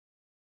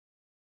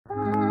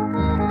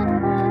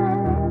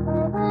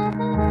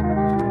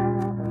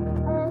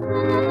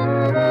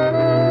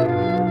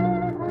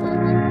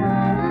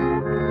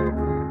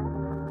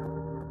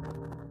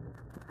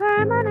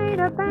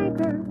a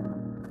banker,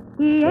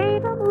 he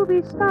ain't a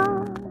movie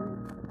star.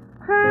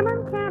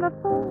 Herman can't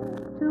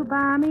afford to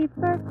buy me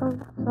fur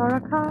coats or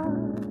a car.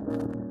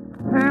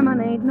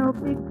 Herman ain't no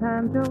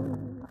big-time Joe,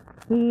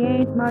 he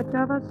ain't much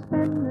of a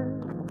spender,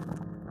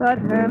 but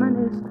Herman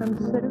is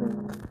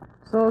considerate,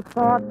 so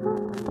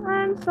thoughtful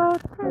and so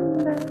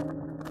tender.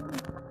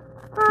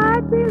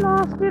 I'd be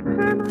lost if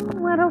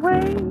Herman went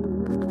away,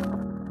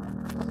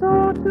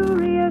 so to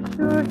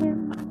reassure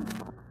him,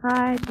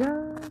 I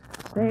just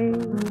say,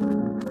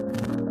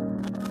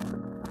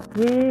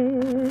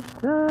 it's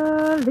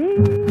the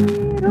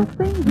little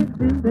things you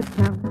do that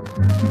count.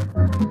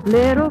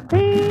 Little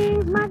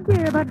things, my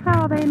dear, but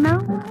how they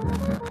mount.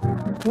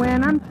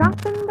 When I'm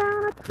chopping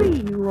down a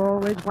tree, you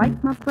always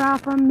wipe my brow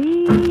for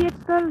me.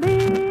 It's the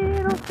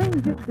little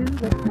things you do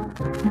that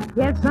count.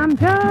 Yes, I'm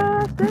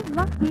just as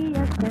lucky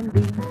as can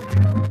be.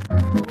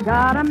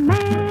 Got a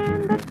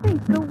man that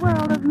thinks the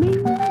world of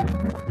me.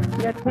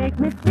 You take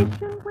me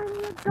fishing when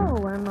you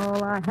go, and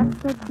all I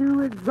have to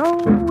do is row.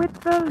 It's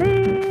the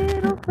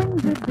little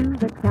things you do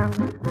that count.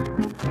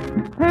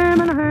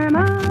 Herman,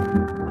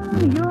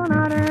 Herman, you're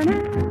not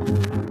earning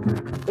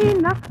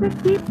enough to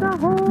keep the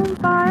home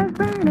fires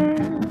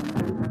burning.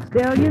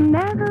 Still, you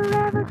never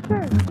ever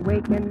shirk,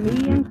 waking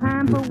me in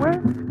time for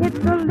work. It's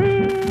the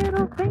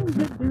little things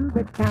you do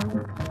that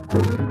count.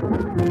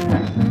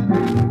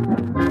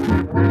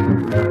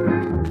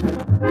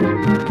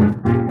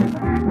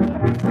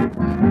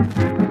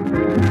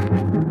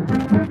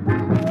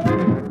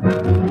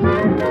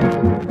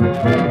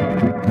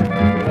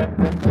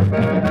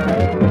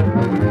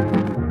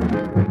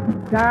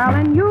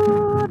 Darling,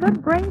 you're the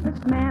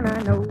bravest man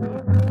I know.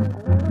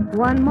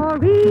 One more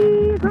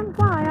reason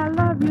why I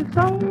love you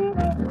so.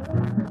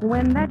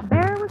 When that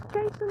bear was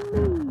chasing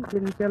me,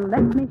 didn't you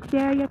let me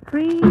share your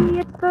tree?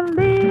 It's the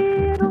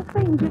little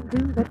things you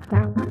do that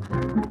count.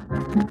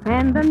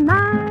 And the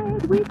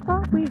night we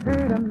thought we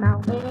heard a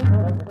mouse,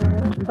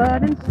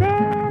 but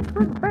instead it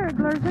was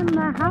burglars in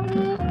the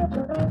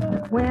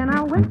house. When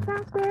I went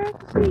downstairs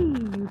to see,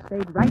 you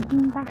stayed right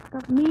in back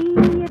of me.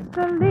 It's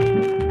the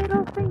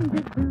little things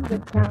you do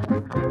that count.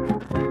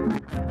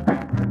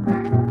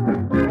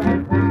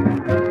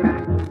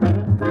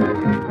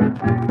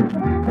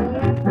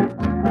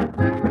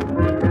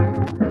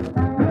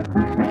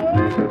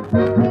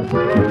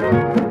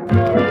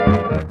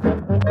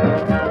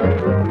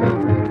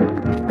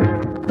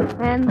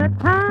 And the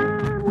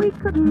time we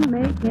couldn't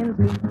make ends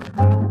meet,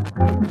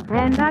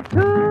 and I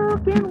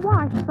took in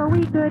wash so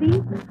we could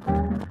eat.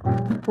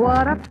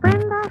 What a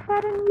friend I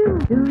had in you.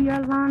 Do your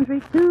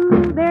laundry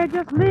too. They're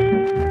just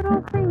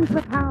little things,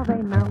 but how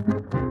they mount.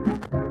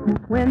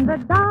 When the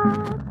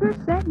doctor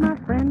said, my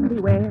friend,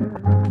 beware,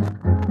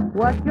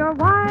 what your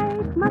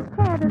wife must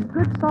have is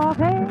good salt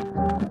air.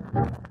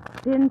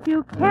 Didn't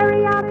you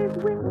carry out his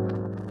will?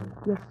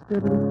 You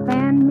stood and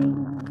fanned me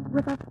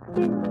with a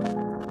kiss.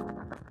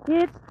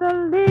 It's the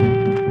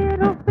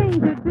little things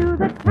you do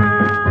that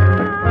count.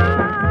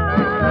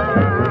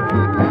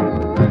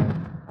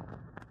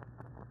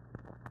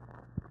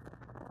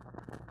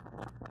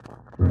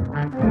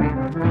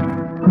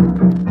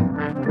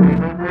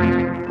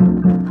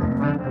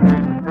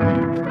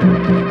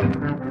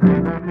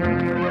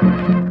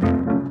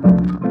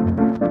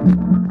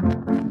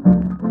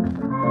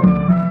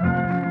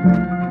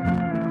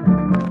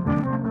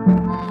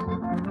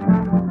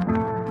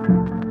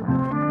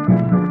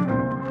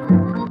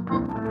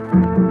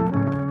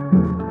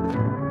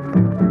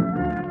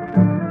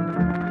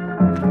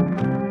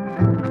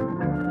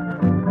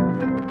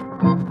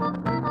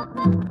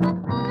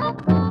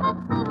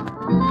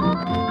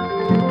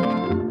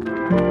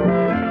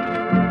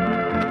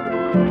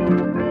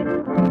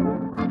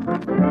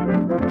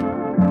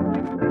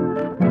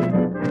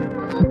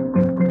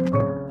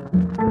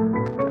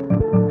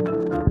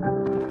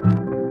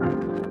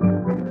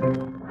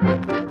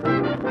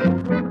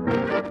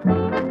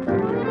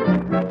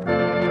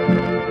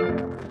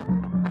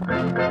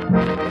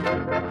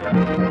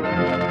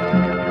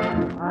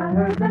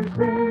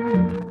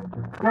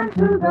 Come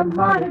to the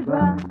Mardi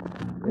Gras.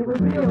 It was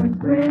real in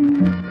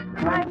spring,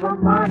 right for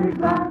Mardi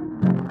Gras.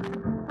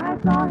 I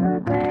saw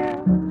her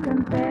there,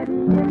 confetti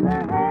in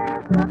her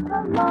hair, swept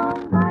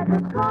along by the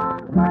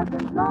throng,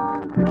 wasn't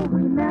long till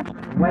we met.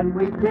 When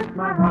we kissed,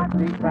 my heart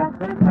beat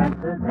faster,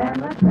 faster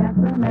than a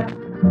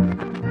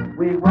castanet.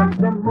 We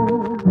watched the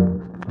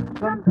moon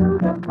come to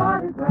the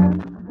Mardi Gras,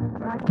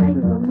 like the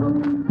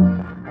moon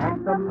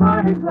at the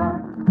Mardi Gras.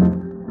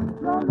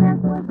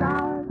 Romance was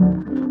ours,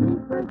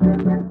 beneath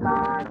Brazilian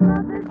stars.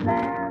 Love is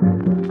there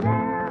in the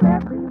air,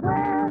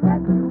 everywhere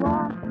that you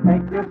are.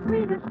 Make your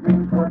sweetest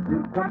dreams for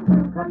to come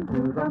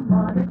to the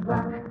Mardi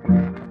Gras.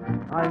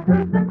 I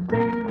heard them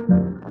sing,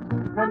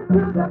 come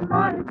to the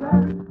Mardi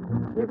Gras.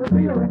 It was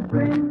real in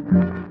spring,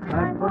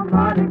 time for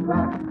Mardi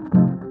Gras.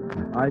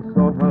 I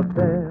saw her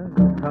there,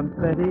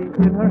 confetti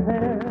in her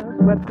hair,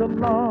 swept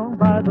along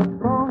by the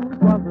throng.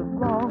 Wasn't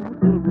long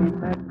till we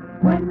met.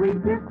 When we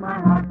kissed, my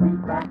heart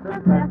beat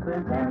faster,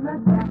 faster than a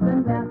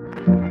castanet.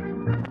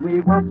 We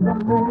watched the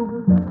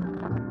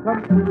moon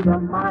come to the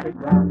Mardi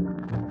Gras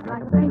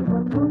like a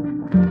single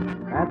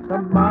moon At the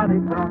Mardi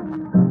Gras,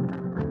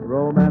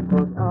 romance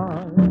was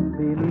ours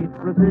beneath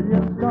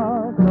Brazilian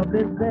stars. Love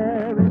is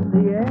there in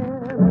the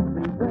air,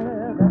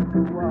 everywhere that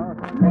you are.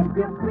 Make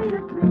your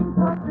sweetest dreams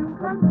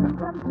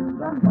come to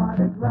the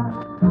Mardi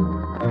Gras.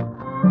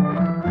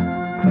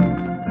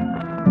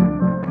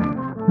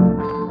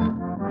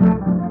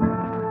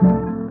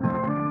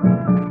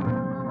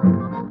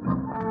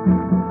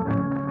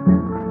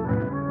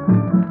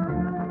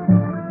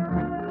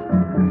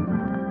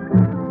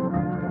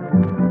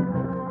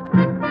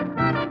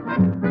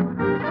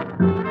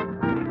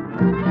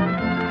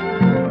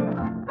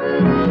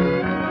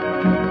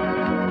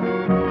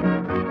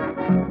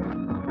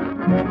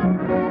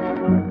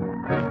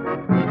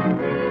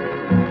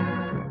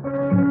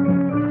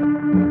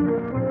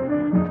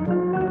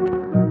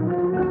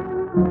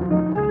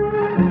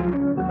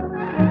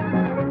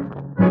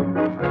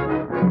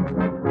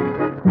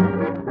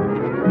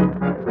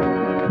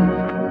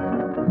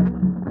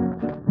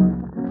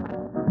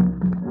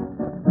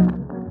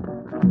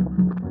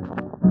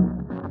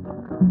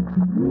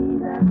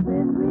 Meet us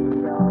in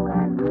Rio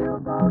and we'll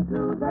go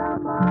to the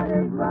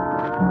Mardi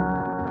Gras.